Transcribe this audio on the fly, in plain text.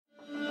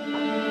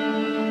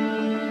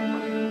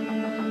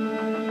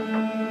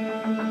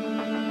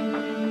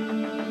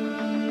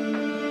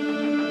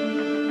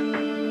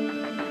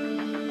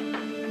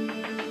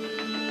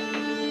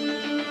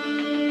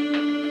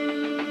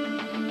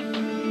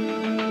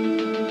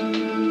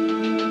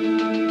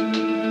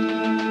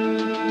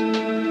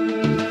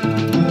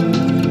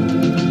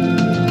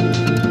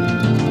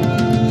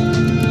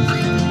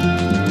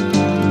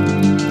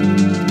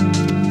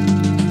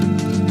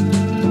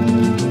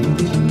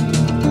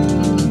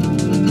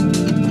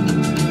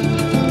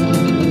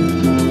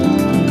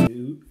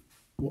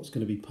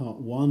part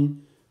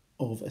one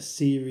of a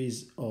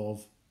series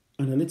of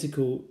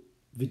analytical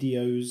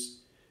videos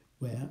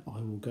where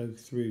I will go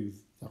through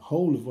the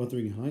whole of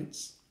Wuthering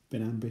Heights.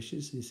 Been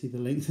ambitious, you see the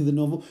length of the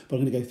novel, but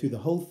I'm going to go through the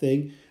whole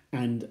thing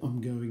and I'm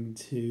going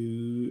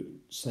to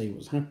say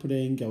what's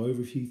happening, go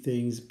over a few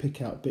things,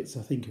 pick out bits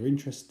I think are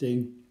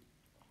interesting.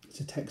 It's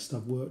a text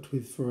I've worked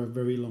with for a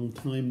very long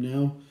time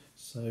now,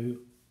 so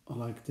I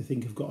like to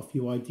think I've got a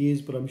few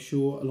ideas, but I'm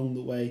sure along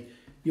the way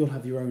you'll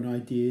have your own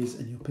ideas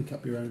and you'll pick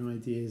up your own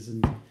ideas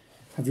and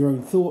have your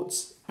own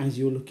thoughts as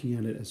you're looking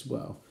at it as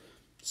well.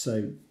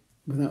 So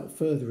without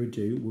further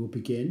ado, we'll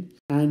begin.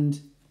 And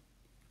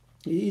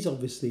it is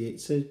obviously,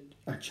 it's a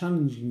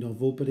challenging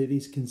novel, but it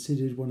is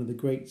considered one of the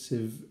greats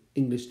of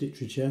English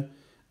literature.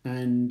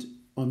 And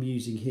I'm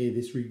using here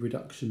this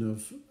reproduction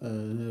of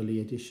an early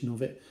edition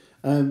of it.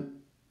 So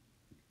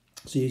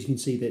as you can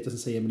see there, it doesn't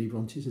say Emily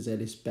Bronte, it says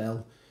Ellis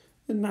Bell.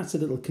 And that's a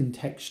little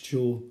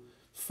contextual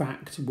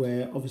fact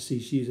where obviously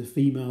she is a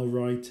female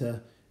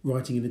writer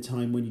writing in a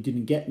time when you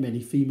didn't get many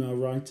female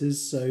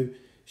writers. So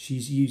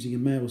she's using a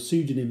male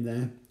pseudonym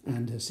there,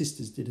 and her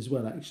sisters did as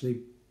well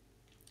actually.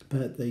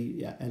 But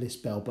Ellis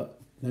Bell,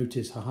 but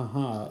notice,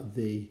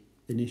 the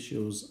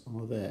initials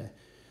are there.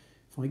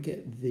 If I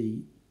get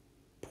the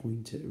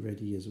pointer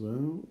ready as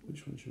well,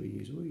 which one should we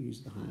use? We'll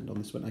use the hand on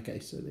this one. Okay,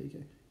 so there you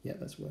go. Yeah,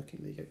 that's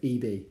working. There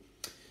you go. EB.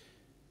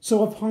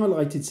 So I've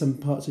highlighted some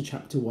parts of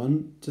chapter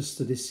 1 just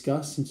to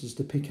discuss and just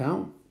to pick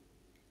out.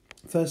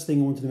 First thing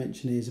I wanted to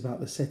mention is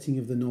about the setting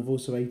of the novel.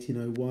 So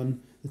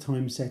 1801, the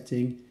time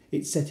setting.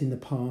 It's set in the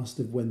past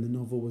of when the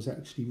novel was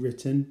actually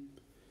written.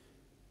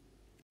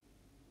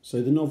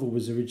 So the novel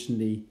was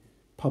originally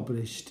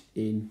published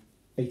in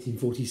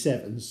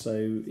 1847,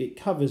 so it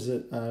covers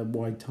a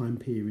wide time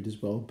period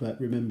as well, but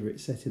remember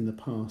it's set in the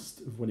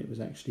past of when it was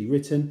actually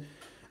written.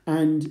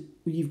 And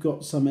you've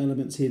got some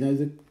elements here. Now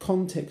the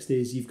context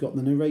is you've got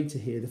the narrator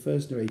here. The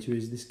first narrator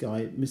is this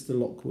guy, Mr.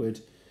 Lockwood,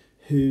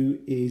 who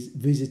is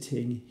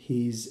visiting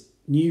his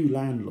new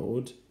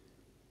landlord,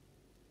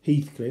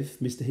 Heathcliff.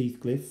 Mr.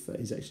 Heathcliff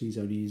is actually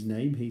only his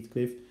name,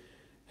 Heathcliff,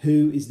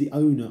 who is the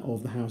owner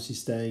of the house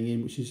he's staying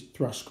in, which is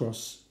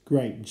Thrushcross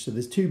Grange. So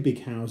there's two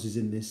big houses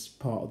in this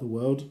part of the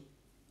world.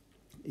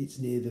 It's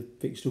near the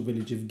fictional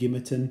village of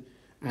Gimmerton,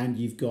 and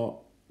you've got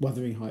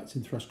Wuthering Heights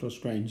and Thrushcross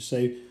Grange.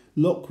 So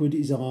Lockwood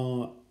is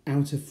our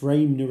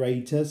out-of-frame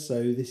narrator,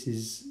 so this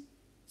is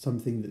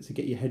something that to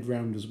get your head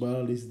round as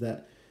well, is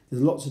that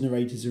there's lots of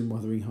narrators in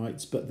Wuthering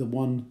Heights, but the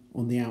one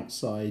on the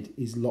outside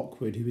is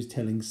Lockwood, who is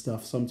telling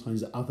stuff sometimes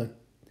that other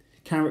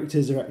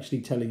characters are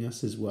actually telling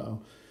us as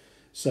well.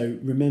 So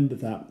remember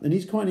that. And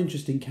he's quite an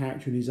interesting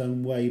character in his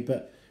own way,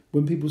 but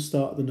when people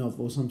start the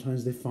novel,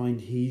 sometimes they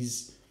find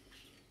his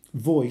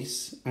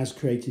voice, as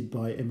created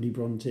by Emily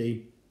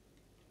Bronte,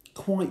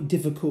 quite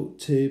difficult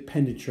to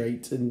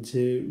penetrate and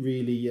to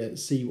really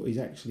see what he's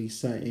actually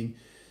saying.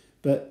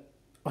 But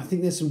I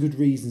think there's some good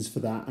reasons for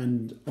that,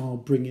 and I'll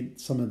bring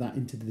some of that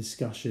into the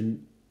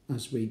discussion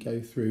as we go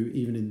through,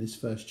 even in this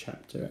first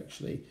chapter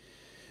actually.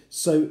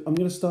 So I'm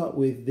going to start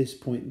with this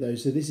point though.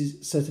 So this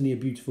is certainly a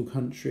beautiful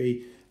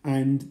country,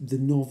 and the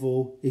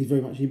novel is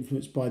very much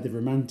influenced by the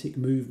Romantic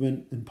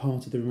movement, and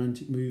part of the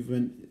Romantic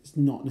movement is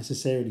not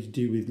necessarily to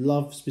do with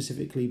love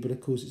specifically, but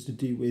of course it's to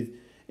do with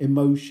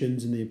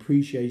emotions and the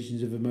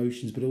appreciations of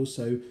emotions, but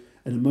also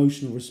an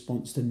emotional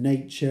response to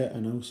nature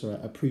and also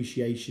an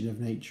appreciation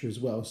of nature as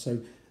well. So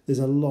there's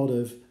a lot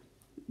of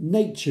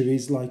nature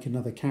is like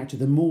another character.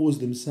 The moors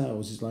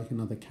themselves is like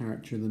another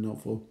character in the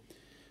novel,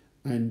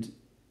 and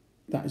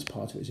that is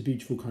part of it. It's a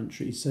beautiful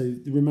country. So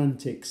the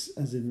Romantics,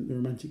 as in the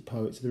Romantic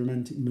poets, the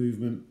Romantic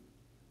movement,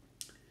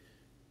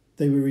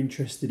 they were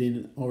interested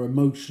in our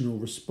emotional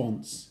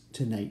response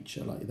to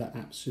nature, like that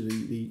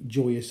absolutely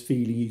joyous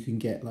feeling you can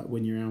get like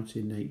when you're out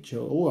in nature,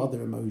 or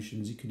other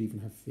emotions. You could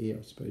even have fear,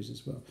 I suppose,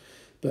 as well.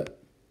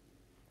 But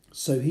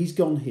so he's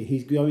gone here.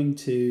 He's going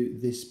to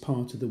this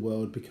part of the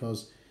world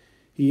because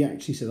he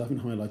actually said, I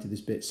haven't highlighted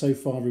this bit, so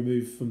far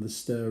removed from the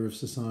stir of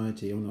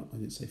society, or not, I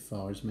didn't say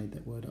far, I just made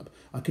that word up.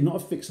 I could not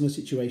have fixed on a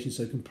situation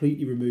so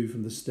completely removed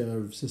from the stir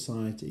of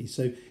society.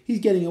 So he's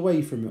getting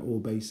away from it all,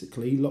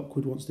 basically.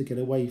 Lockwood wants to get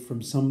away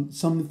from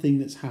something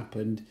that's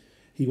happened.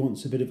 He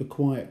wants a bit of a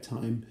quiet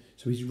time,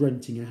 so he's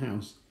renting a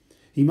house.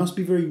 He must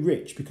be very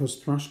rich because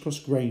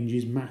Thrushcross Grange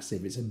is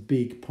massive. It's a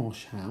big,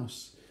 posh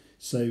house.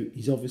 So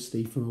he's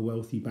obviously from a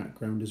wealthy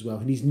background as well,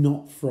 and he's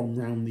not from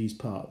round these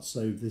parts.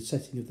 So the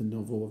setting of the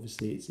novel,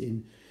 obviously, it's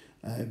in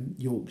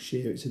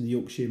Yorkshire. It's in the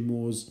Yorkshire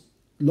moors.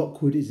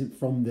 Lockwood isn't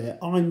from there.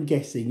 I'm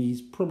guessing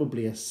he's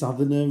probably a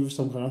southerner of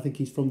some kind. I think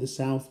he's from the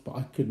south, but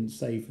I couldn't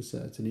say for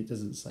certain. It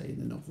doesn't say in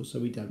the novel, so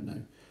we don't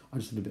know. I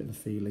just have a bit of a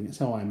feeling. That's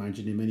how I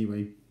imagine him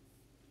anyway.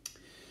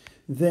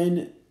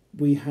 Then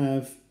we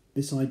have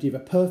this idea of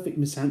a perfect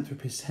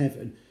misanthropist's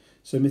heaven.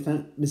 So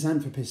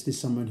misanthropist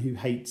is someone who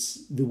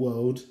hates the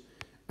world,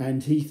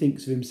 and he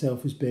thinks of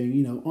himself as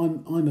being,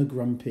 I'm a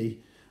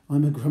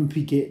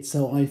grumpy git,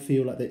 so I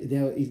feel like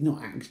that he's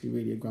not actually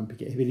really a grumpy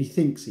git, but he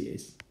thinks he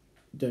is.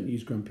 don't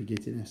use grumpy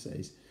git in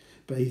essays.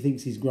 But he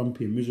thinks he's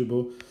grumpy and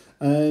miserable.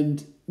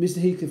 And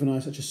Mr. Heathcliff and I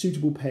are such a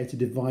suitable pair to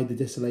divide the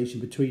desolation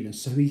between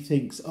us. So he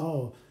thinks,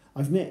 oh,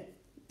 I've met...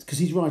 Because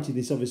he's writing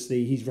this,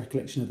 obviously, his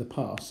recollection of the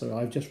past. So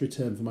I've just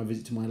returned from my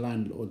visit to my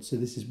landlord. So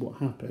this is what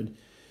happened.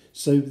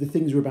 So the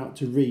things we're about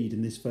to read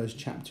in this first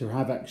chapter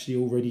have actually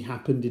already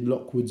happened in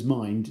Lockwood's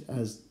mind,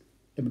 as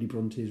Emily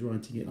Bronte is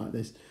writing it like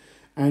this.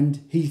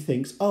 And he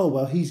thinks, oh,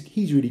 well, he's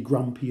really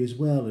grumpy as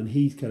well, and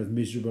he's kind of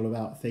miserable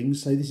about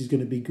things, so this is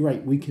going to be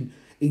great. We can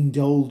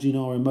indulge in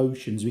our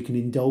emotions, we can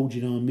indulge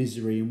in our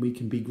misery, and we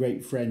can be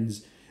great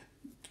friends,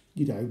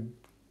 you know,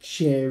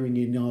 sharing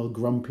in our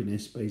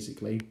grumpiness,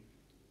 basically.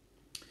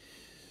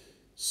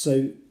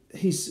 So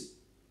his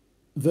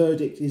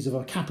verdict is of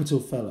a capital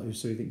fellow,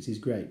 so he thinks he's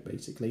great,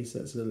 basically. So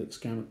that's a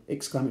little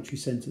exclamatory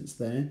sentence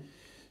there.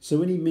 So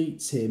when he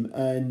meets him,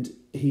 and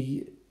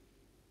he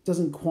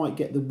doesn't quite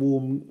get the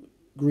warm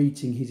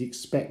greeting he's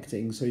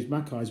expecting, so his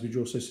black eyes would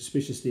draw so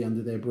suspiciously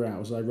under their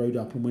brows. I rode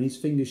up, and when his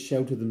fingers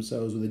sheltered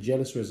themselves with a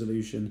jealous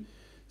resolution,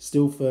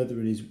 still further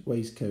in his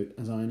waistcoat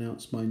as I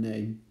announced my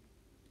name.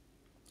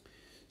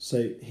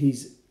 So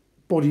his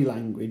body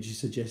language is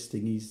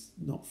suggesting he's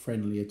not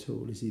friendly at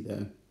all, is he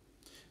there?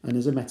 And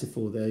as a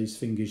metaphor there, his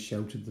fingers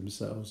sheltered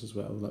themselves as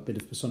well, like a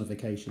bit of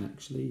personification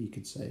actually, you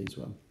could say as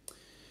well.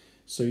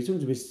 So he's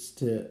talking to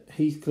Mr.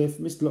 Heathcliff.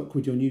 Mr.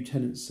 Lockwood, your new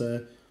tenant,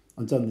 sir.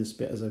 I've done this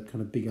bit as a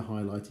kind of bigger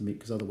highlighting bit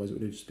because otherwise it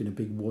would have just been a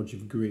big wodge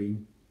of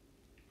green.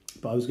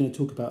 But I was going to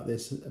talk about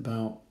this,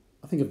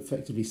 I think I've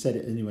effectively said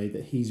it anyway,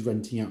 that he's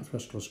renting out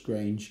Thrushcross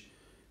Grange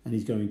and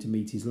he's going to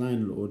meet his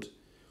landlord.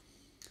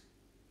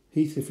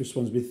 Heathcliff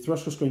responds with,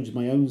 Thrushcross Grange is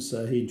my own,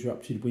 sir, he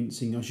interrupted,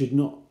 wincing. I should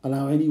not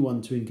allow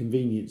anyone to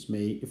inconvenience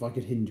me. If I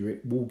could hinder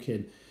it, walk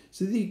in.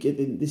 So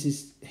this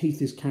is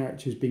Heathcliff's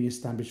character is being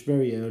established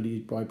very early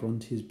by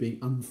Bronte as being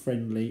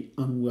unfriendly,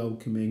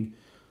 unwelcoming.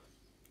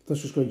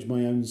 Thrushcross Grange is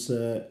my own,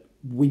 sir,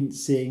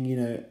 wincing, you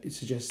know, it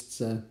suggests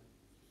a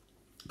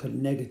kind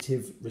of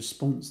negative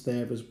response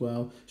there as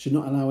well. Should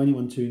not allow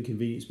anyone to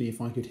inconvenience me if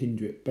I could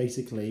hinder it.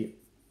 Basically,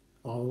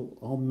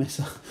 I'll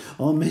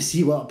mess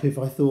you up if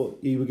I thought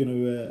you were going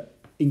to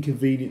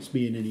inconvenience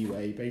me in any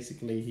way.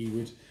 Basically, he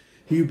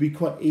would be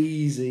quite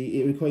easy.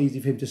 It would be quite easy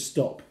for him to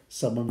stop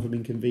someone from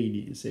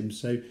inconveniencing him.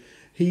 So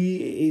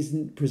he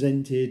isn't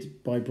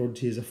presented by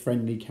Bronte as a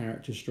friendly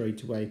character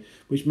straight away,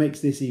 which makes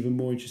this even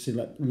more interesting.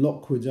 Like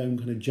Lockwood's own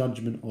kind of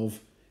judgment of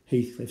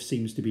Heathcliff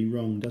seems to be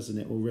wrong, doesn't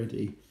it,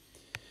 already?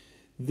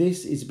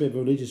 This is a bit of a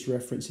religious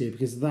reference here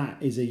because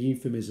that is a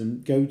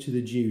euphemism. Go to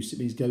the deuce. It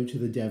means go to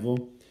the devil.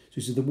 So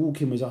he says the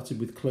walk-in was uttered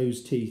with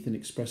closed teeth and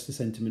expressed the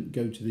sentiment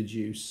go to the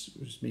deuce,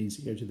 which means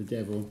go to the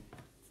devil.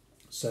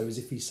 So as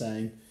if he's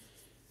saying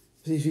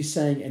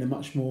it in a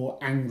much more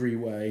angry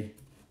way.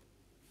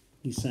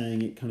 He's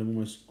saying it kind of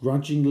almost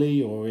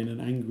grudgingly or in an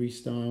angry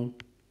style.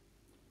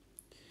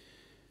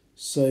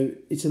 So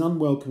it's an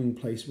unwelcoming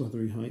place,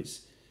 Wuthering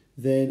Heights.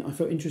 Then I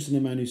felt interested in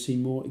a man who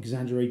seemed more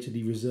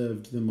exaggeratedly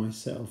reserved than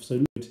myself.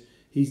 So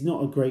he's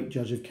not a great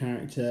judge of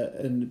character,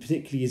 and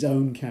particularly his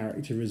own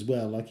character as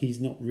well. Like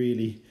he's not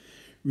really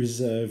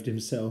reserved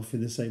himself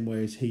in the same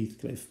way as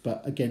Heathcliff.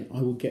 But again,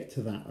 I will get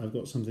to that. I've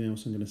got something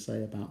else I'm going to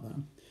say about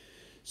that.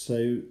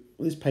 So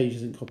this page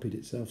hasn't copied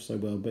itself so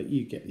well, but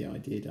you get the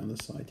idea down the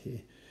side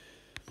here.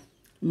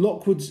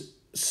 Lockwood's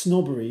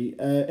snobbery,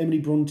 Emily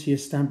Bronte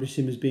established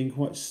him as being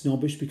quite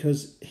snobbish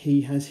because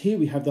he has, here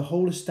we have the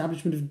whole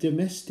establishment of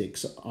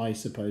domestics, I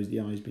suppose, the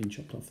eye's been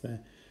chopped off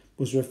there,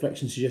 was a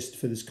reflection suggested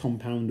for this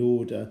compound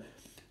order.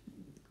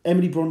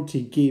 Emily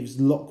Bronte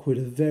gives Lockwood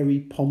a very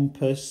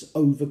pompous,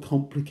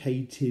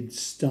 overcomplicated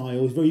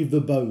style. Very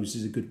verbose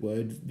is a good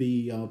word,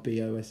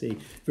 V-E-R-B-O-S-E,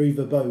 very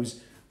verbose,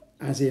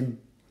 as in,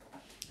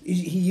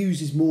 he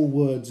uses more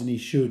words than he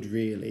should,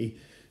 really.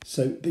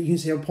 So, but you can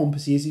see how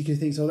pompous he is. You can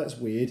think, oh, that's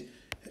weird.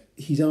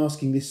 He's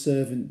asking this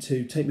servant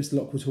to take Mr.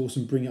 Lockwood's horse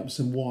and bring up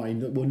some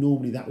wine. Well,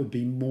 normally that would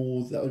be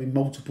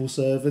multiple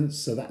servants,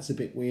 so that's a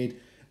bit weird.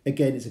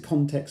 Again, it's a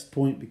context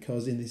point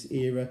because in this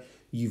era,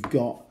 you've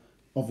got,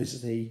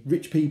 obviously,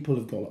 rich people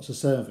have got lots of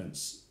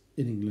servants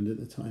in England at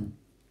the time.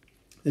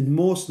 And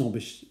more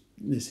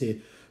snobbishness here.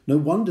 No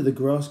wonder the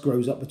grass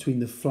grows up between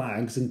the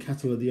flags and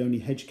cattle are the only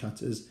hedge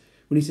cutters.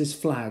 When he says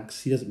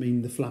flags, he doesn't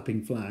mean the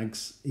flapping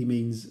flags. He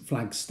means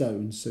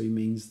flagstones. So he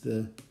means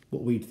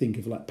what we'd think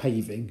of like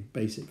paving,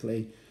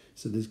 basically.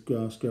 So there's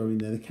grass growing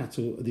there. The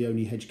cattle are the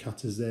only hedge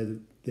cutters there.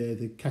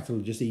 The cattle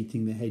are just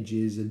eating the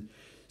hedges. And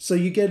so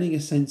you're getting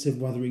a sense of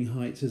Wuthering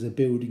Heights as a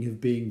building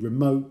of being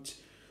remote,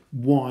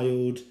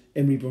 wild.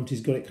 Emily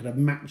Bronte's got it kind of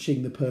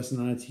matching the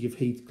personality of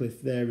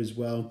Heathcliff there as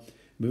well.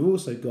 We've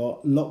also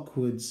got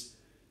Lockwood's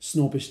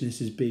snobbishness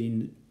has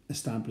been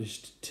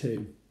established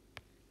too.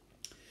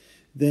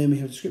 Then we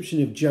have a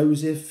description of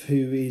Joseph,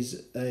 who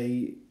is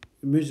a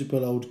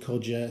miserable old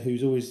codger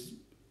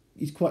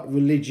he's quite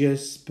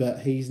religious,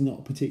 but he's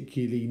not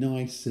particularly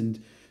nice.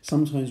 And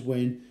sometimes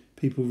when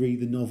people read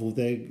the novel,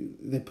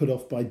 they're put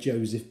off by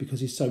Joseph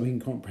because he's so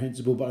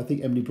incomprehensible. But I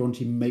think Emily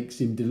Bronte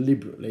makes him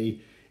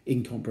deliberately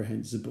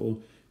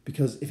incomprehensible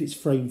because if it's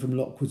framed from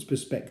Lockwood's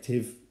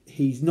perspective,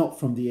 he's not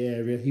from the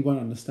area. He won't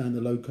understand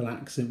the local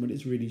accent when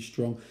it's really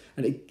strong,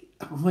 and it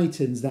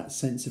heightens that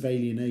sense of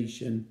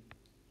alienation.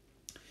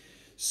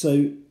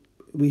 So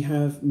we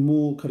have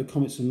more kind of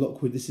comments from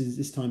Lockwood.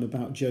 This time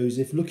about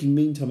Joseph. Looking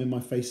meantime in my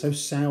face so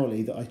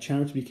sourly that I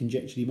charitably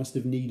conjectured he must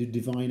have needed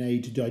divine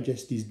aid to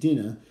digest his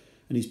dinner,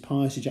 and his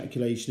pious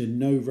ejaculation had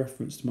no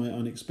reference to my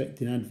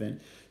unexpected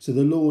advent. So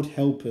the Lord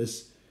help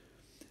us.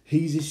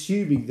 He's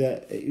assuming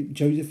that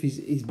Joseph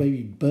is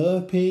maybe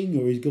burping,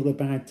 or he's got a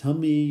bad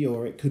tummy,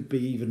 or it could be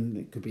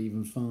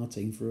even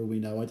farting for all we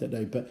know. I don't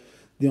know, but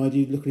the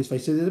idea, look at his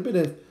face. So there's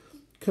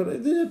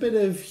a bit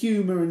of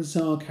humour and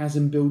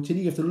sarcasm built in.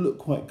 You have to look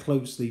quite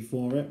closely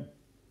for it.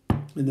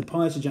 And the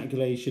pious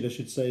ejaculation, I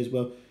should say as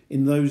well,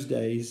 in those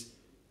days,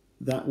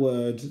 that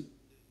word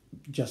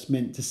just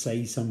meant to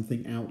say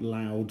something out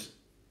loud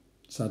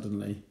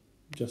suddenly,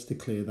 just to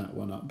clear that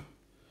one up,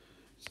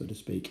 so to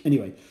speak.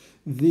 Anyway,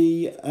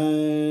 the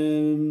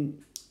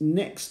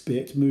next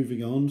bit,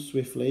 moving on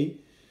swiftly.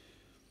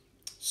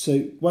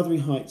 So Wuthering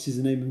Heights is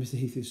the name of Mr.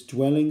 Heathcliff's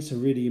dwelling, so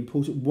really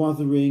important.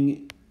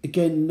 Wuthering,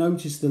 again,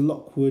 notice the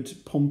Lockwood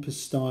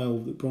pompous style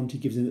that Bronte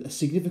gives in a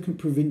significant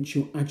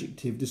provincial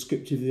adjective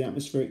descriptive of the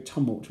atmospheric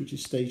tumult which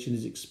his station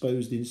is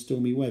exposed in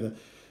stormy weather.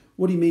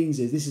 What he means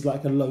is this is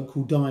like a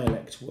local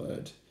dialect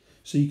word.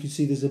 So you can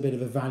see there's a bit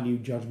of a value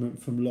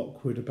judgment from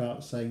Lockwood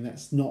about saying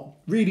that's not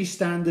really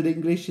standard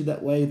English in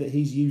that way that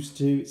he's used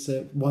to.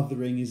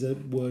 Wuthering is a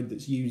word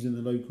that's used in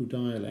the local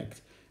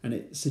dialect, and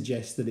it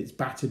suggests that it's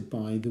battered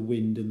by the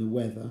wind and the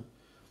weather,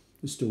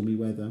 the stormy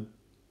weather.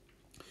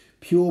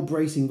 Pure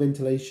bracing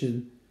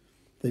ventilation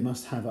they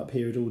must have up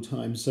here at all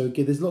times. So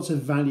again, there's lots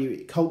of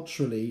value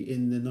culturally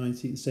in the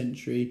 19th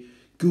century.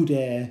 Good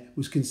air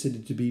was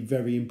considered to be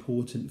very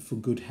important for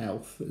good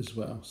health as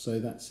well.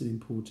 So that's an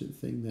important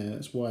thing there.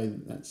 That's why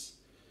that's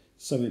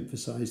so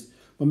emphasised.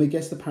 One may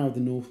guess the power of the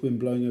north wind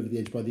blowing over the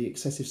edge by the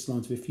excessive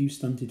slant of a few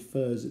stunted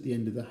firs at the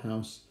end of the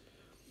house,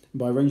 and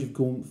by a range of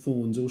gaunt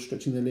thorns, all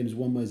stretching their limbs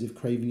one way as if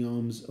craving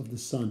arms of the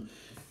sun.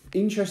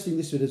 Interesting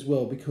this bit as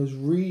well, because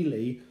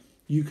really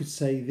you could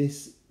say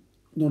this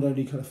not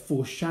only kind of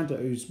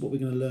foreshadows what we're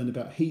going to learn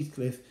about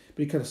Heathcliff,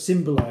 but it kind of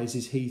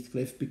symbolises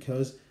Heathcliff,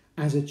 because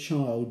as a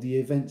child, the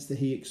events that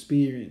he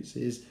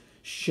experiences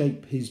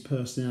shape his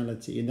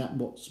personality, and that's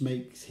what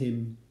makes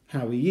him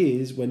how he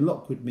is when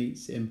Lockwood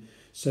meets him.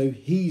 So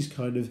he's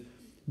kind of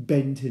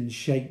bent and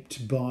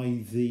shaped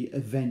by the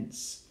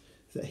events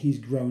that he's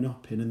grown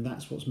up in, and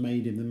that's what's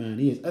made him the man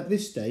he is. At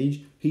this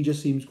stage, he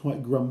just seems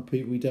quite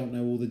grumpy. We don't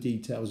know all the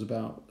details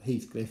about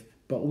Heathcliff,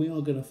 but we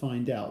are going to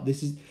find out.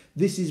 This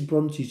is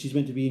Bronte. She's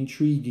meant to be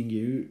intriguing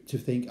you to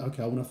think,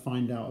 okay, I want to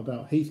find out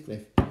about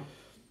Heathcliff.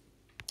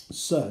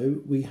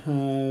 So we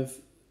have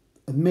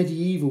a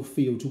medieval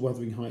feel to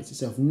Wuthering Heights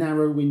itself.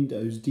 Narrow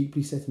windows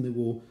deeply set in the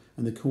wall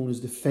and the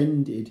corners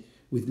defended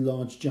with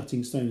large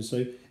jutting stones.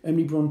 So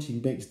Emily Bronte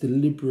makes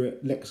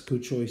deliberate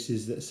lexical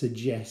choices that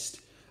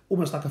suggest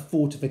almost like a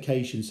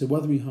fortification. So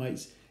Wuthering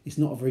Heights, it's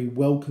not a very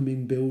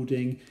welcoming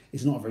building.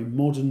 It's not a very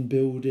modern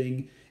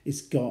building.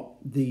 It's got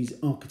these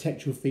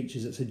architectural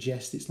features that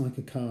suggest it's like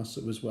a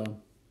castle as well.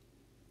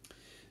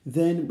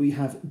 Then we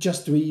have,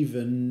 just to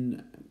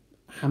even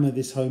hammer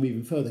this home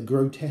even further,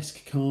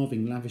 grotesque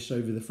carving lavished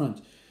over the front.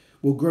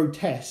 Well,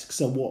 grotesques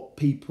are what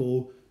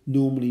people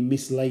normally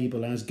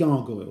mislabel as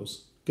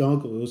gargoyles.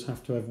 Gargoyles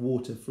have to have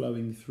water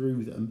flowing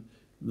through them.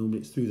 Normally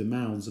it's through the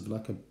mouths of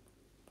like a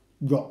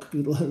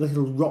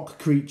little rock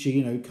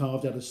creature,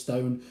 carved out of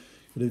stone,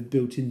 would have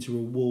built into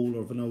a wall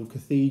of an old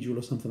cathedral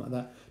or something like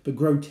that. But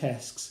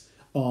grotesques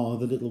are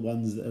the little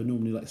ones that are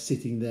normally like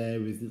sitting there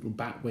with little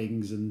bat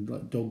wings and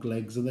like dog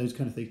legs and those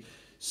kind of things.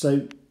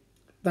 So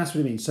that's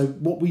what it means. So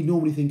what we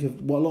normally think of,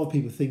 what a lot of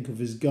people think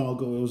of as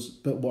gargoyles,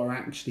 but what are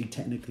actually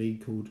technically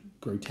called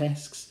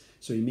grotesques.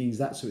 So it means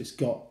that. So it's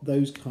got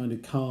those kind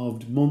of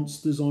carved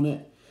monsters on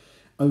it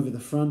over the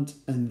front,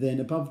 and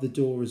then above the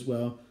door as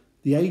well.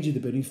 The age of the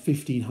building,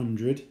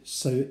 1500.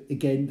 So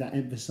again, that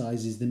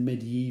emphasises the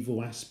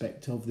medieval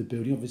aspect of the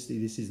building. Obviously,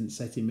 this isn't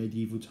set in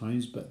medieval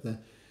times, but the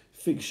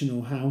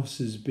fictional house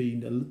has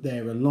been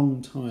there a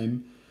long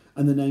time.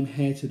 And the name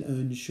Hareton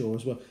Earnshaw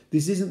as well.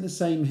 This isn't the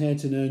same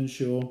Hareton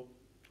Earnshaw.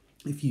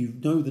 If you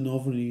know the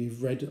novel and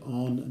you've read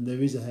on, and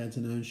there is a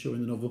Hareton Earnshaw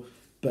in the novel,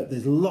 but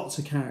there's lots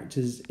of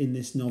characters in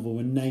this novel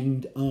and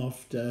named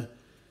after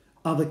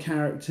other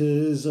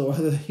characters or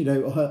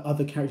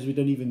other characters we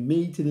don't even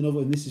meet in the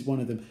novel, and this is one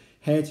of them.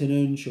 Hareton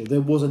Earnshaw. There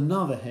was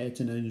another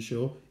Hareton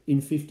Earnshaw in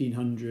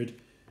 1500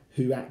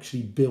 who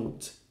actually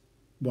built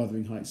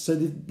Wuthering Heights. So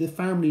the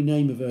family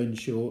name of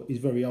Earnshaw is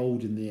very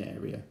old in the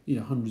area,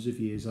 hundreds of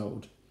years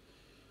old.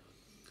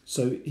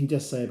 So he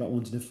does say about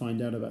wanting to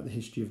find out about the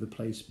history of the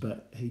place,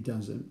 but he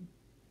doesn't.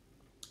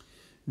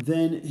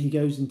 Then he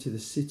goes into the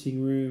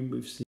sitting room.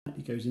 We've seen that.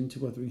 He goes into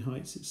Wuthering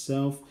Heights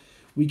itself.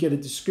 We get a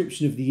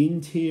description of the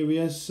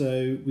interior,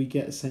 so we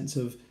get a sense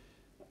of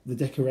the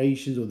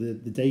decorations or the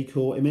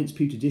decor. Immense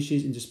pewter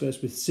dishes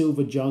interspersed with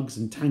silver jugs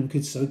and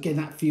tankards. So again,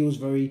 that feels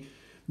very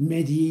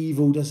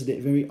medieval, doesn't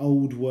it? Very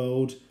old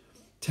world.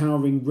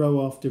 towering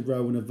row after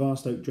row and a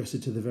vast oak dresser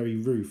to the very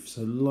roof.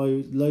 So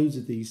loads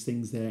of these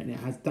things there, and it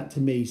has that, to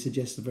me,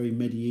 suggests a very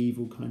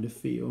medieval kind of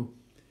feel.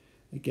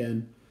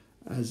 Again,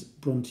 as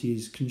Bronte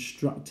is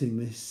constructing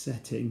this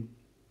setting.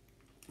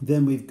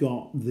 Then we've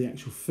got the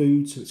actual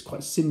food, so it's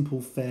quite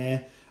simple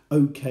fare,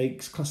 oat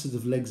cakes, clusters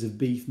of legs of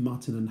beef,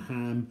 mutton and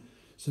ham.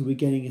 So we're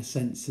getting a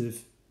sense of,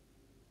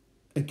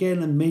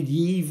 again, a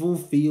medieval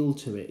feel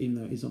to it, even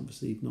though it is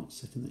obviously not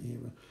set in that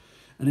era.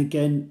 And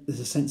again,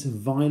 there's a sense of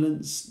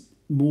violence,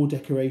 more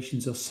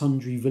decorations of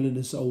sundry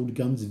villainous old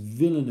guns.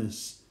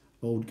 Villainous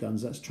old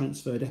guns, that's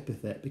transferred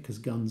epithet because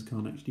guns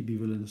can't actually be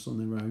villainous on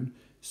their own.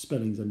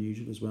 Spelling's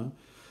unusual as well.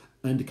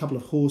 And a couple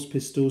of horse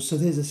pistols. So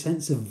there's a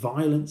sense of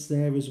violence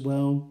there as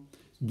well.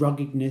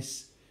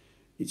 Ruggedness.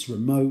 It's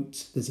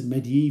remote. There's a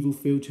medieval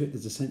feel to it.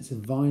 There's a sense of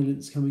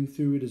violence coming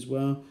through it as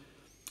well.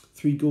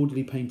 3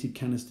 gaudily painted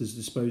canisters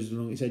disposed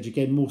along its edge.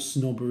 Again, more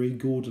snobbery,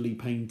 gaudily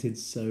painted,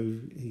 so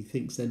he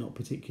thinks they're not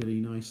particularly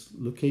nice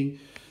looking.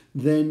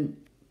 Then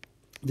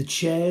the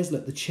chairs,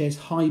 like the chairs,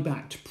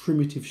 high-backed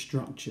primitive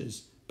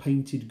structures,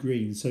 painted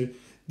green. So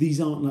these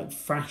aren't like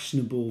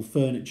fashionable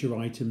furniture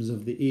items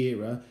of the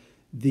era.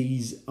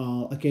 These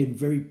are, again,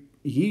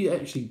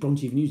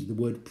 Bronte even uses the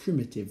word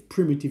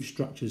primitive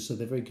structures, so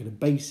they're very kind of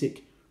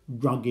basic,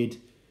 rugged,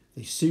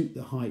 they suit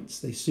the heights,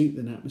 they suit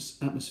the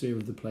atmosphere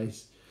of the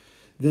place.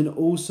 Then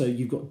also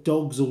you've got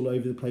dogs all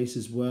over the place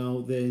as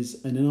well.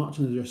 There's an arch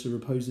on the dresser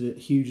reposed a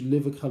huge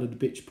liver-coloured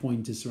bitch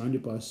pointer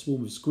surrounded by a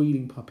swarm of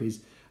squealing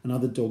puppies and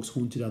other dogs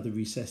haunted other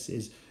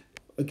recesses.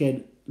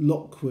 Again,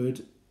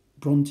 Lockwood,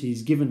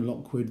 Bronte's given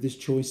Lockwood this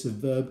choice of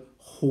verb,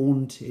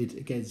 haunted,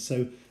 again,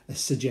 so a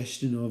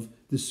suggestion of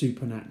the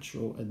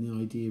supernatural and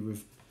the idea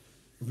of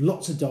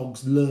lots of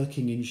dogs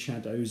lurking in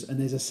shadows, and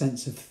there's a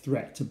sense of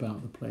threat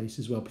about the place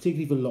as well,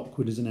 particularly for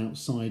Lockwood as an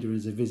outsider,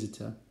 as a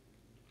visitor.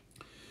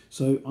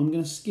 So I'm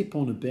going to skip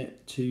on a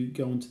bit to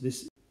go on to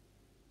this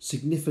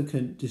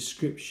significant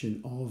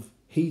description of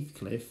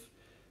Heathcliff.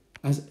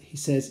 As he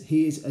says,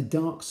 he is a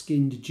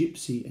dark-skinned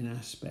gypsy in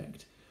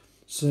aspect.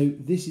 So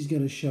this is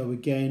going to show,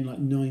 again, like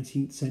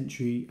 19th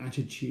century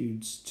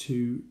attitudes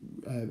to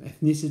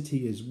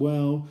ethnicity as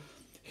well.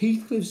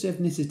 Heathcliff's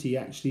ethnicity,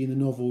 actually, in the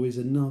novel is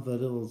another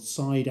little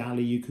side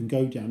alley you can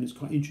go down. It's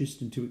quite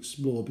interesting to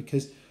explore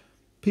because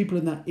people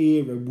in that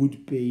era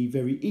would be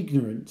very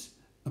ignorant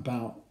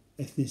about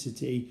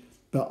ethnicity,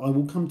 but I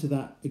will come to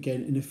that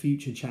again in a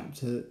future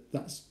chapter.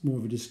 That's more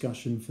of a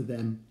discussion for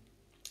them.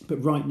 But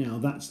right now,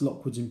 that's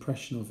Lockwood's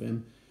impression of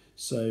him.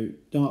 So,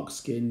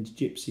 dark-skinned,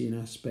 gypsy in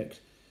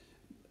aspect.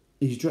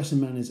 His dress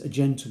and manners, a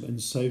gentleman.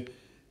 So,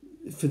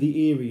 for the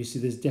era, you see,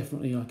 there's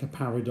definitely like a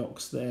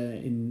paradox there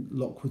in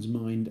Lockwood's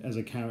mind as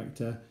a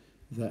character.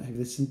 That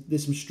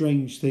there's some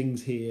strange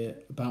things here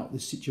about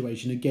this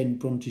situation. Again,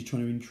 Bronte's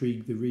trying to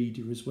intrigue the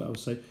reader as well.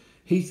 So,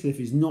 Heathcliff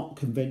is not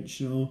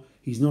conventional.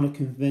 He's not a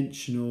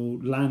conventional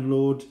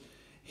landlord.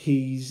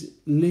 He's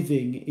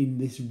living in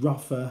this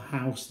rougher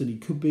house than he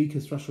could be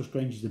because Thrushcross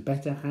Grange is a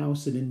better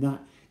house. And in that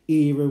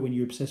era, when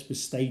you're obsessed with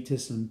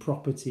status and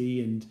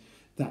property, and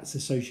that's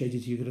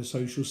associated to you got a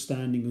social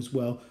standing as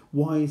well,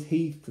 why is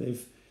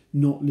Heathcliff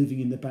not living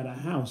in the better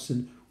house?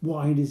 And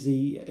why does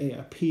he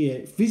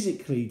appear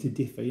physically to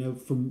differ,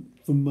 from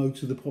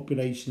most of the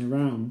population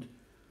around?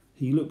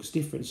 He looks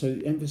different, so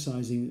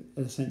emphasising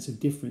a sense of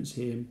difference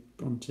here,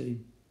 Bronte.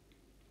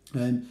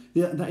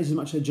 That is as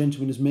much a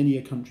gentleman as many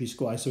a country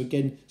squire. So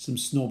again, some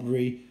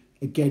snobbery.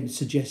 Again,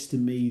 suggests to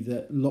me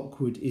that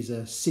Lockwood is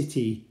a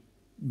city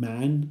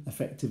man,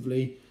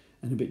 effectively,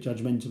 and a bit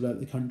judgmental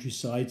about the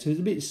countryside. So he's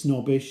a bit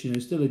snobbish,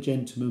 still a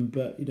gentleman,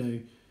 but,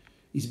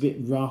 he's a bit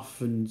rough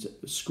and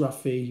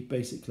scruffy,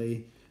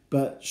 basically.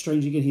 But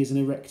strange again, he has an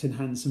erect and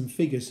handsome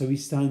figure, so he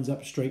stands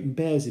up straight and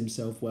bears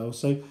himself well.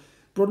 So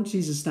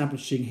Bronte's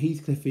establishing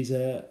Heathcliff is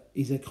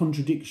a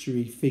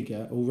contradictory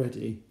figure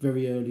already,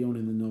 very early on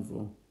in the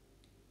novel.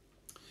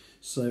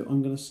 So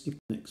I'm going to skip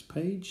the next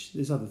page.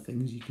 There's other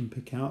things you can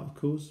pick out, of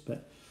course,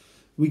 but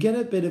we get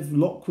a bit of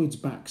Lockwood's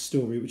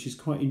backstory, which is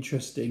quite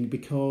interesting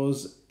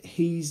because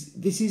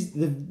this is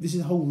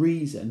the whole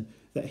reason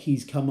that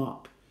he's come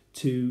up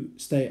to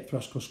stay at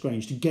Thrushcross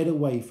Grange, to get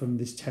away from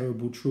this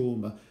terrible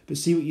trauma. But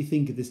see what you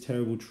think of this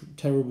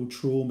terrible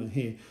trauma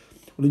here.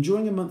 Well,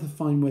 enjoying a month of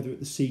fine weather at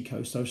the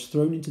seacoast, I was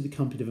thrown into the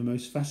company of a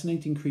most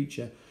fascinating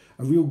creature,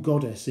 a real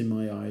goddess in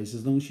my eyes,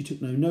 as long as she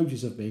took no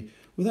notice of me.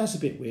 Well, that's a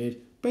bit weird.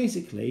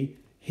 Basically,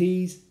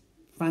 he's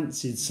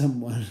fancied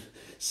someone.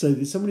 So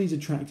there's someone he's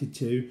attracted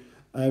to,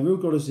 a real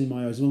goddess in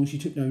my eyes, as long as she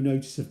took no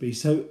notice of me.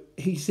 So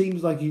he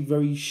seems like he's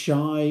very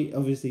shy,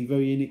 obviously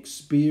very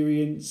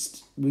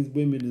inexperienced with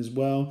women as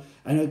well.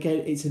 And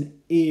again, it's an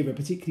era,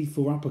 particularly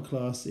for upper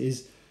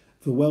classes,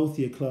 for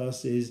wealthier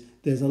classes,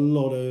 there's a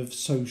lot of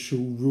social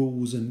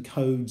rules and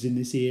codes in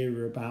this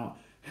era about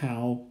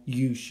how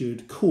you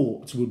should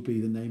court, would be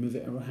the name of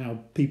it, or how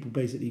people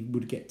basically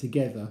would get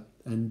together.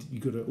 And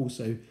you've got to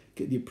also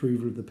get the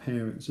approval of the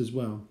parents as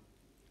well.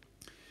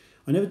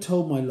 I never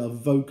told my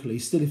love vocally,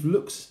 still if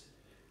looks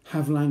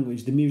have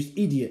language, the merest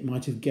idiot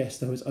might have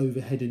guessed I was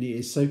over head and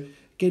ears. So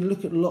again,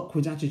 look at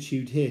Lockwood's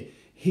attitude here.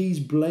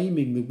 he's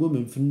blaming the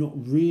woman for not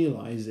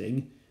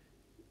realising.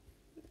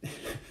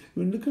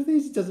 When look at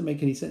this, it doesn't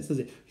make any sense, does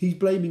it? He's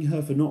blaming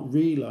her for not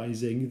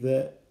realising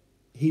that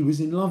he was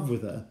in love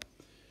with her.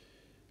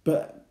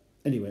 But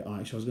anyway, I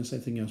was going to say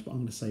something else, but I'm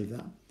going to save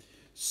that.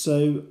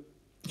 So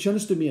she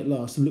understood me at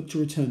last and looked to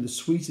return the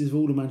sweetest of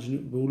all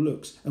imaginable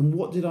looks. And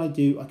what did I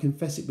do? I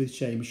confess it with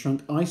shame,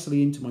 shrunk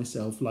icily into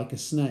myself like a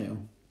snail,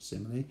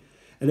 simile.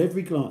 At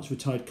every glance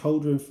retired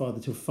colder and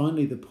farther, till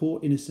finally the poor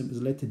innocent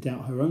was led to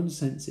doubt her own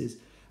senses,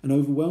 and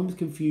overwhelmed with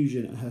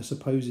confusion at her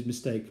supposed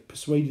mistake,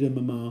 persuaded her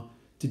mamma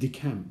to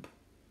decamp.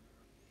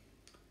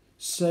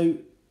 So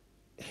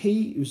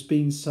he was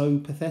being so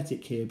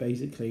pathetic here,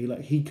 basically.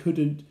 Like, he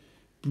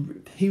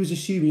was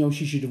assuming, oh,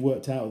 she should have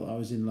worked out that I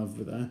was in love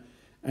with her.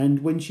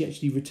 And when she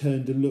actually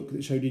returned a look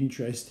that showed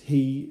interest,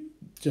 he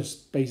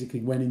just basically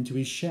went into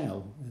his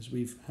shell, as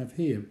we have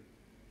here.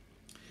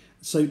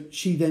 So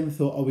she then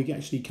thought, oh, we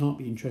actually can't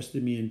be interested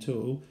in me at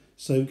all,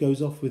 so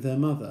goes off with her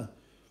mother.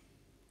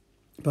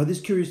 By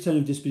this curious turn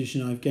of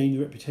disposition, I have gained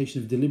the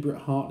reputation of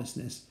deliberate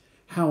heartlessness.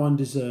 How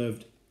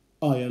undeserved,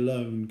 I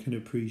alone can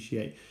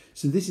appreciate.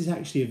 So this is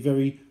actually a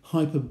very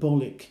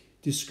hyperbolic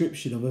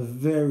description of a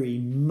very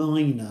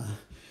minor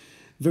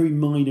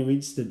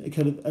incident, a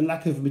kind of a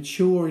lack of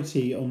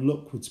maturity on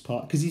Lockwood's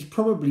part, because he's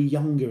probably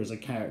younger as a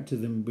character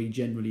than we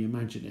generally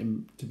imagine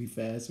him, to be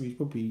fair. So he's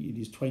probably in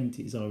his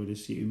 20s, I would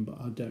assume, but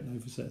I don't know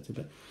for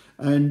certain.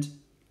 And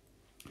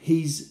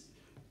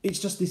it's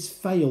just this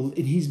failed,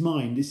 in his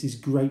mind, it's this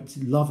great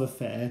love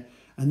affair,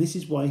 and this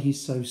is why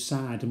he's so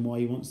sad and why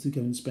he wants to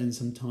go and spend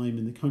some time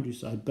in the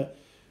countryside. But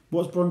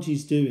what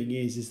Bronte's doing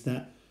is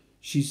that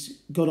she's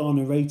got our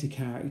narrator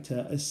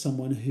character as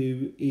someone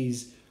who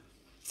is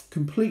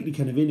completely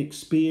kind of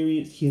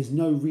inexperienced. He has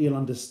no real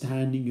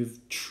understanding of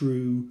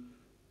true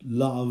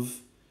love.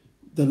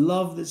 The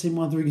love that's in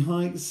Wuthering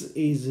Heights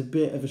is a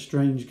bit of a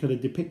strange kind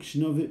of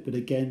depiction of it, but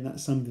again,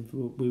 that's something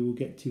we will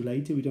get to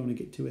later. We don't want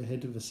to get too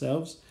ahead of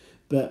ourselves.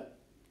 But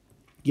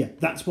yeah,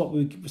 that's what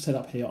we set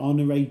up here. Our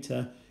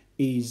narrator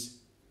is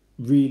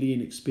really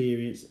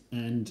inexperienced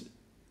and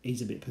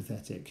he's a bit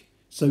pathetic.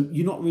 So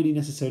you're not really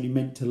necessarily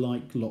meant to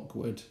like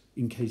Lockwood,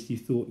 in case you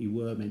thought you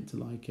were meant to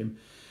like him.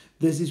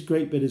 There's this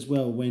great bit as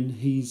well when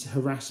he's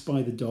harassed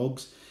by the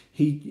dogs.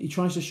 He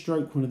tries to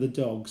stroke one of the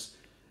dogs,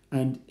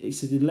 and it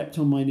said, "It leapt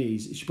on my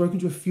knees. She broke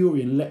into a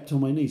fury and leapt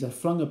on my knees. I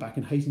flung her back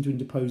and hastened to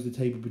interpose the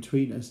table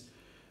between us."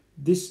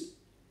 This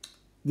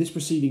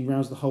proceeding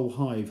roused the whole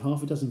hive.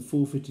 Half a dozen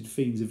four-footed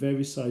fiends of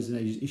various sizes and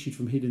ages issued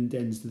from hidden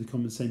dens to the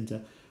common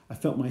centre. I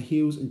felt my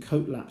heels and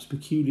coat laps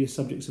peculiar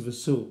subjects of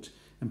assault,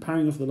 and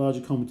parrying off the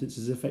larger combatants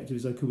as effective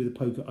as I could with a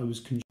poker, I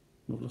was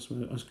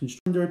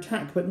under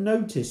attack. But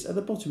notice at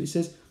the bottom it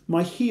says,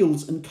 "My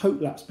heels and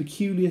coat laps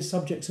peculiar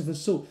subjects of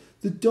assault."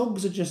 The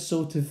dogs are just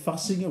sort of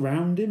fussing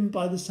around him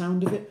by the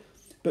sound of it.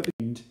 But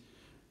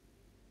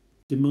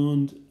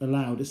demand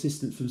allowed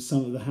assistance from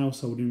some of the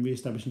household in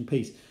re-establishing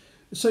peace.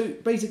 So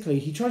basically,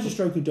 he tries to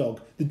stroke a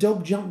dog. The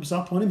dog jumps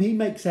up on him. He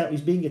makes out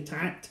he's being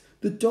attacked.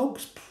 The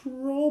dog's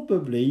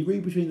probably,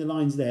 read between the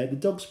lines there, the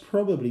dog's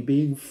probably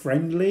being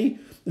friendly.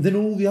 And then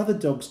all the other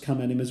dogs come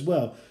at him as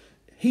well.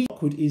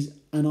 Lockwood is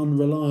an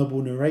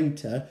unreliable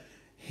narrator.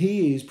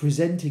 He is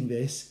presenting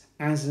this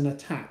as an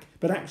attack.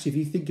 But actually, if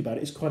you think about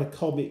it, it's quite a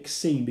comic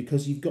scene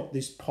because you've got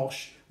this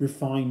posh,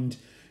 refined,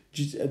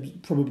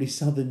 probably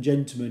southern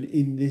gentleman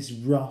in this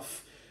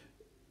rough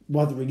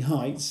Wuthering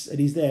Heights, and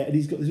he's there, and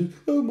he's got this,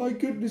 "Oh my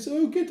goodness,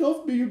 oh get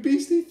off me, you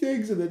beastly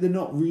things," and they're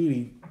not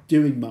really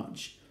doing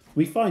much.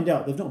 We find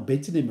out they've not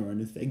bitten him or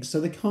anything,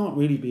 so they can't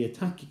really be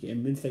attacking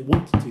him. If they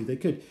wanted to, they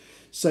could.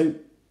 So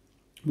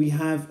we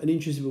have an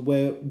interesting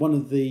where one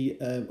of the,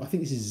 I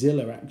think this is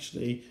Zilla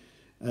actually,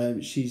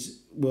 she's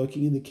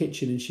working in the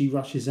kitchen and she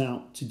rushes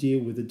out to deal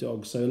with the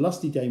dog. So a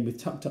lusty dame with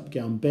tucked up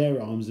gown,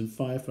 bare arms and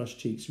fire-flushed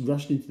cheeks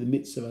rushed into the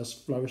midst of us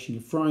flourishing a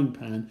frying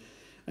pan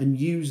and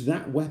used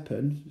that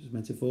weapon, as a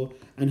metaphor,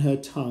 and her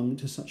tongue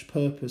to such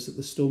purpose that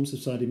the storm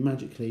subsided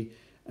magically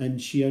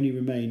and she only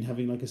remained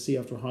having like a sea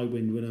after a high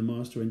wind when her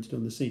master entered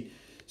on the scene.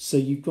 So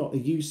you've got the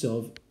use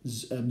of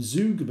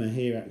zeugma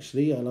here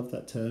actually, I love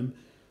that term.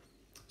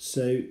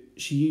 So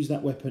she used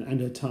that weapon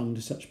and her tongue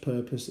to such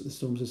purpose that the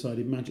storm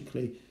subsided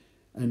magically.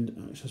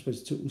 And I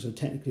suppose also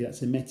technically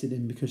that's a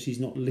metonym because she's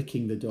not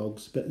licking the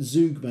dogs. But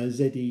zeugma,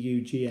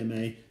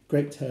 Z-E-U-G-M-A,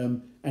 great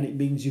term, and it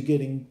means you're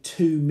getting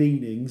two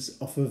meanings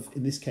off of,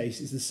 in this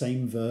case, it's the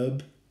same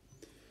verb.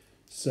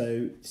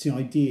 So it's the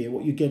idea,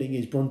 what you're getting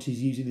is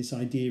Bronte's using this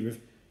idea of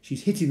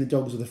she's hitting the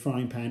dogs with a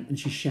frying pan and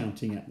she's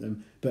shouting at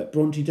them. But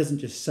Bronte doesn't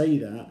just say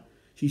that,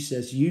 she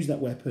says use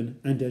that weapon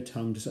and her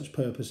tongue to such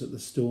purpose that the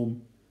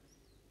storm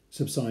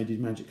subsided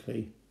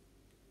magically.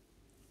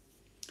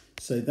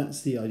 So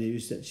that's the idea,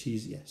 is that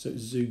she's, so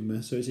it's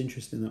zeugma, so it's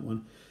interesting, that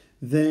one.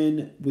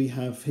 Then we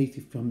have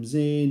Heathcliff comes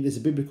in. There's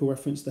a biblical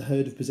reference, the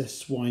herd of possessed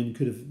swine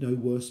could have no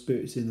worse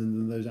spirits in them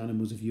than those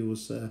animals of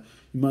yours, sir.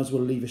 You might as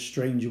well leave a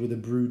stranger with a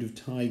brood of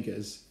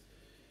tigers.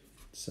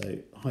 So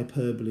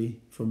hyperbole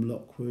from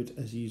Lockwood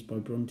as used by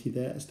Bronte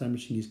there,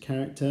 establishing his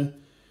character.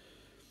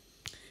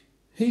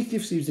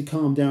 Heathcliff seems to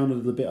calm down a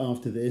little bit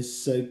after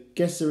this, so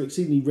guests are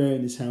exceedingly rare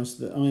in this house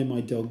that I and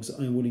my dogs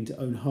I am willing to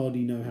own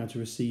hardly know how to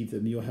receive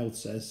them, your health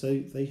says. So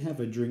they have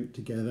a drink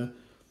together.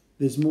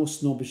 There's more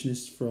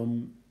snobbishness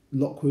from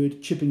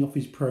Lockwood, chipping off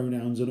his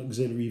pronouns on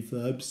auxiliary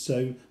verbs.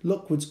 So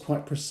Lockwood's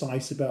quite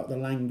precise about the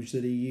language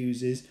that he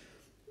uses.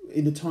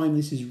 In the time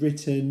this is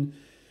written,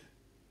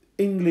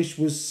 English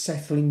was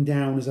settling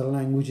down as a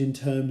language in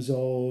terms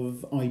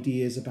of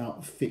ideas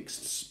about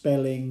fixed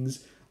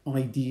spellings,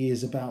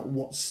 ideas about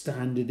what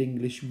standard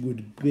English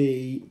would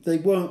be. They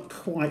weren't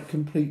quite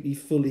completely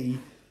fully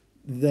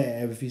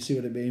there, if you see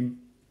what I mean.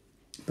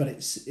 But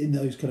it's in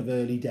those kind of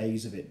early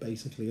days of it,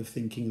 basically, of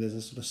thinking there's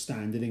a sort of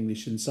standard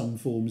English and some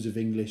forms of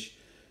English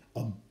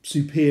are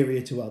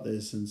superior to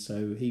others. And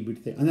so he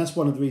would think, and that's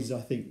one of the reasons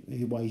I think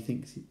why he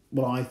thinks,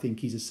 well, I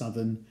think he's a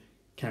southern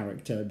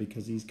character,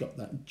 because he's got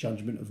that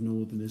judgment of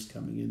northerners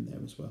coming in there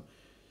as well.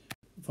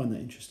 I find that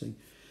interesting.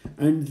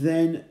 And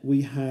then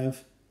we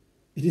have,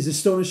 it is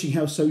astonishing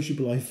how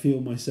sociable I feel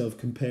myself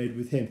compared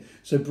with him.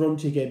 So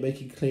Bronte again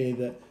making clear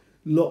that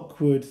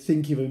Lockwood,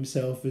 thinking of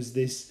himself as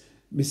this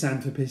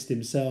misanthropist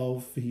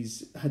himself,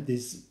 he's had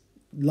this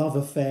love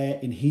affair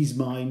in his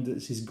mind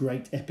that's his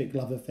great epic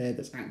love affair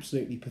that's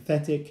absolutely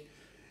pathetic.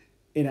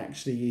 It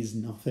actually is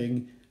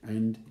nothing.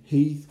 And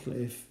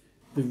Heathcliff,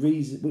 the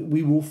reason,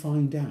 we will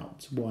find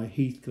out why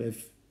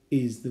Heathcliff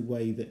is the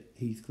way that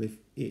Heathcliff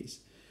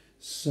is.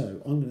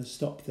 So I'm going to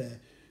stop there.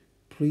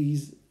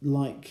 Please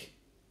like,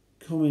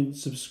 comment,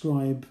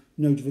 subscribe,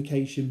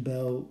 notification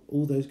bell,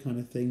 all those kind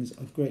of things.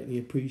 I'd greatly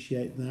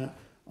appreciate that.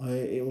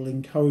 It will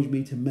encourage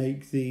me to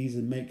make these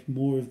and make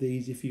more of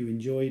these if you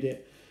enjoyed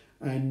it.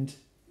 And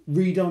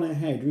read on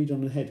ahead,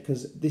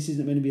 because this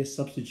isn't meant to be a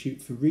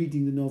substitute for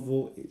reading the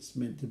novel. It's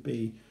meant to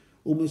be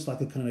almost like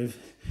a kind of,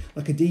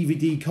 like a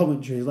DVD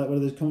commentary. It's like one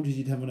of those commentaries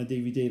you'd have on a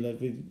DVD, like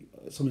with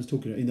someone's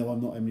talking,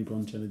 I'm not Emily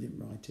Bronte and I didn't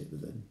write it,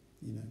 but then,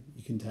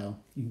 you can tell,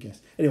 you can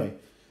guess. Anyway,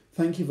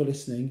 thank you for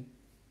listening.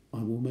 I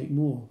will make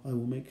more. I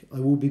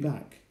will be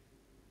back,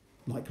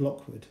 like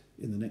Lockwood,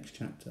 in the next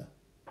chapter.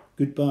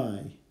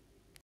 Goodbye.